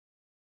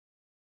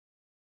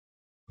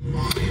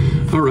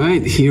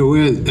Alright, here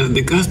we're at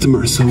the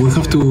customer, so we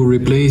have to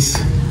replace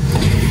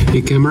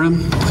a camera,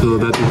 so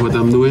that is what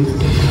I'm doing.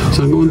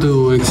 So I'm going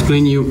to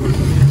explain you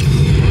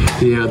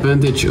the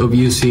advantage of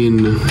using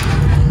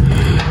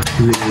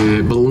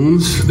the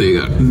balloons.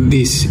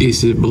 This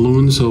is a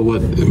balloon, so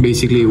what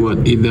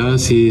it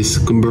does is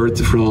convert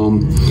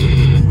from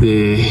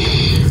the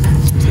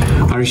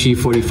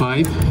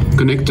RG45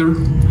 connector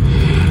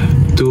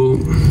to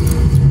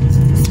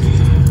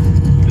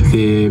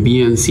the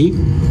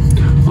BNC,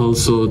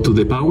 also to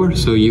the power,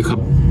 so you have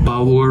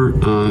power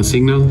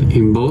signal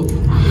in both.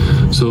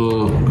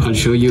 So I'll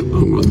show you.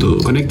 I'm going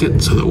to connect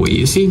it so that way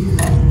you see.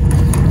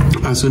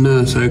 As soon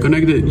as I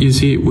connect it, you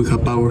see we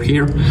have power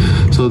here,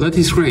 so that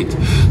is great.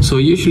 So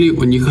usually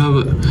when you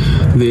have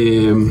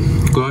the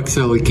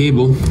coaxial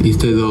cable,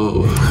 instead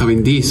of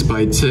having this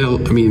by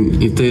itself,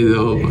 instead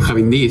of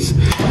having this,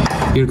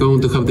 you're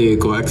going to have the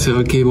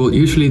coaxial cable.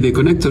 Usually the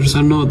connectors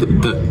are not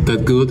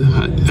that good,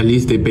 at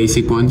least the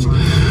basic ones.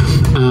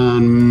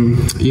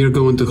 You're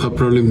going to have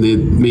problem that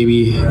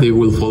maybe they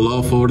will fall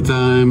off over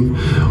time,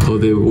 or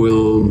they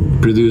will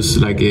produce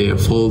like a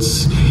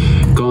false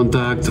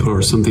contact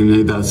or something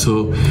like that.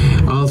 So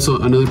also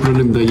another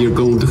problem that you're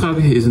going to have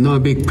is not a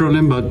big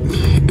problem, but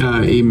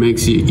it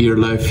makes your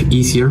life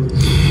easier.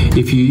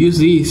 If you use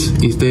this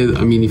instead,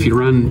 if you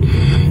run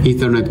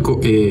Ethernet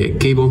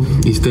cable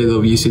instead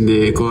of using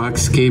the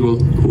coax cable,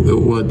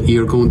 what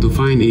you're going to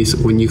find is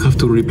when you have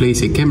to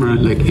replace a camera,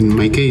 like in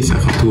my case, I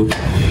have to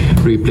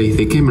replace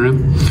the camera,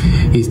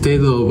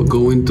 instead of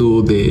going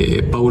to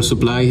the power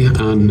supply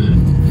and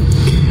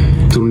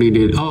turning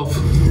it off,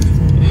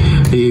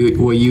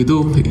 what you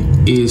do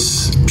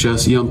is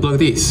just you unplug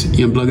this,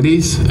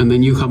 and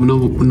then you have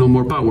no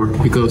more power,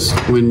 because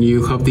when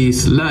you have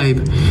this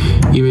live,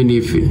 even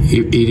if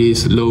it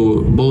is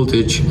low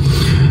voltage,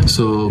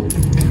 so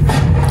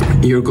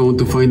you're going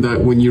to find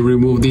that when you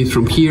remove this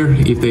from here,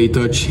 if they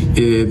touch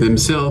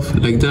themselves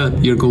like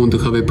that, you're going to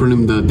have a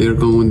problem that they're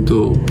going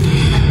to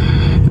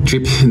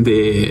trip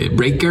the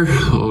breaker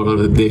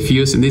or the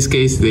fuse. In this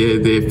case,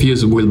 the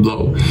fuse will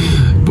blow.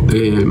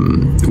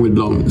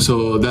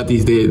 So that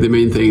is the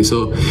main thing.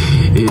 So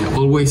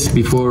always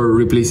before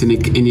replacing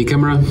any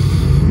camera,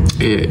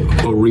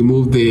 or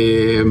remove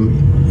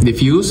the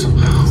fuse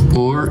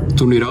or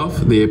turn it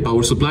off, the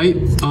power supply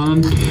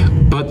on.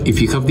 But if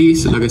you have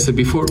this, like I said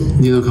before,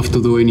 you don't have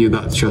to do any of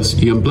that. Just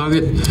you unplug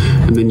it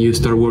and then you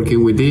start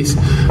working with this,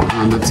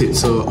 and that's it.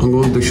 So I'm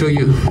going to show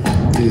you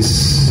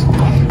this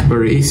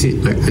very easy,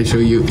 like I show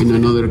you in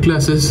another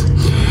classes.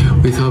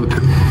 We have,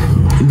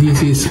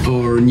 this is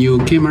our new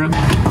camera.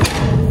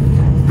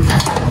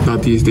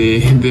 That is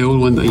the old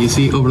one that you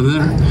see over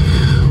there.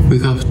 We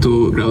have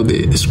to grab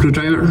the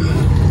screwdriver.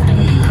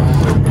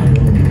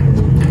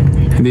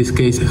 In this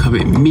case, I have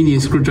a mini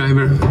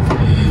screwdriver.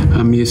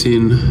 I'm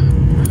using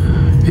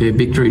a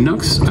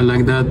Victorinox. I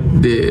like that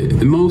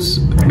the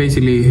most.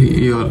 Basically,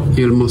 you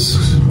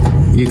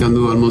can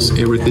do almost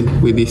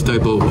everything with this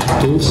type of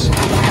tools.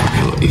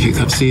 So if you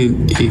have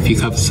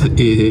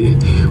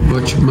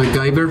watched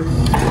MacGyver,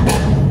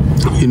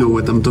 you know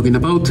what I'm talking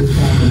about.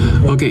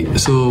 Okay,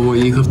 so what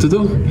you have to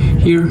do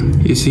here,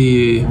 you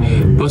see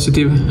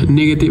positive,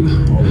 negative.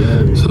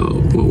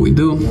 So what we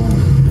do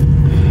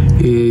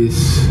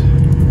is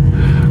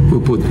we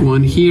put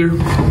one here,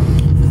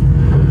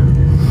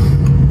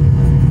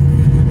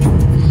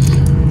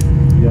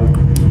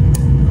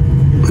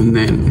 and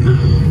then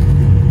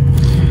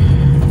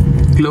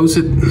close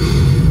it,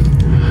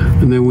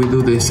 and then we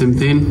do the same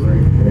thing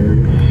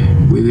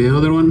with the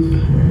other one.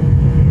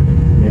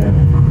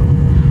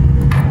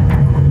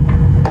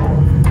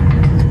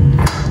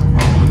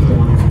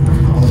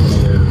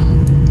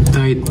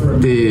 Tight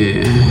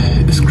the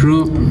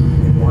screw up,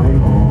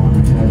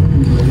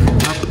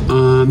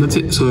 and that's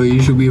it. So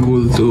you should be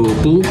able to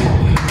pull.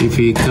 If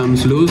it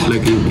comes loose,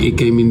 like it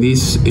came in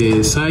this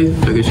side,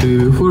 like I showed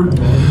you before,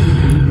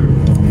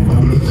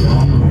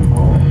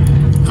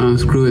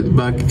 unscrew it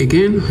back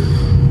again.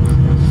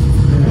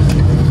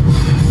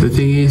 The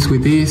thing is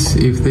with this,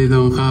 if they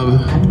don't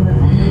have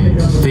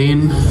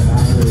tin,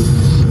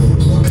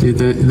 if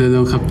they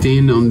don't have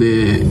tin on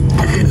the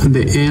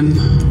end,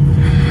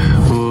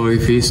 or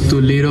if it's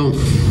too little,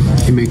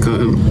 it may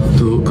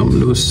come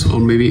loose, or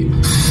maybe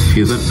if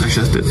you don't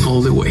adjust it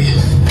all the way.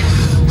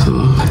 So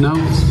now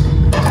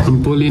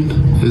I'm pulling,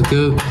 it's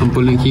good. I'm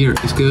pulling here,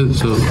 it's good.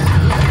 So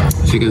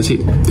as you can see,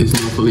 it's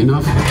not full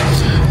enough.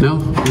 Now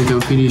we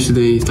can finish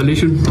the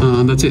installation,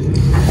 and that's it.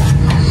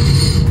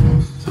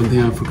 Something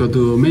I forgot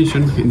to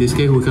mention, in this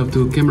case we have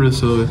two cameras,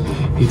 so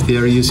if they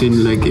are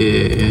using like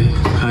a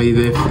high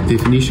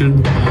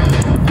definition,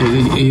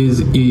 you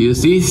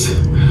use this,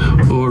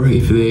 or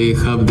if they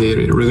have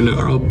the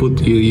regular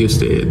output, you use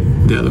the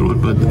other one.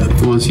 But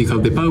once you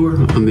have the power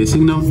and the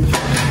signal,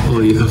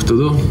 all you have to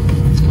do,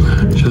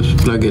 just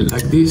plug it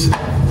like this,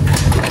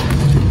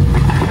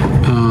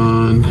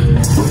 and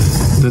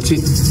that's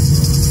it.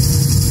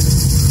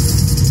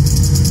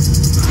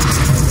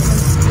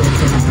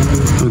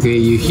 Okay,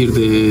 you hear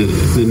the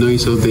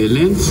noise of the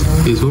lens.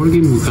 It's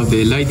working. We have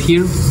the light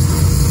here.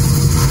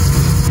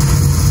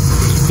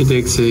 It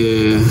takes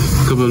a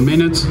couple of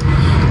minutes,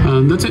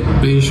 and that's it.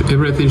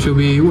 Everything should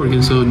be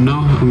working. So now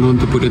I'm going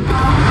to put it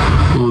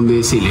on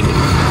the ceiling.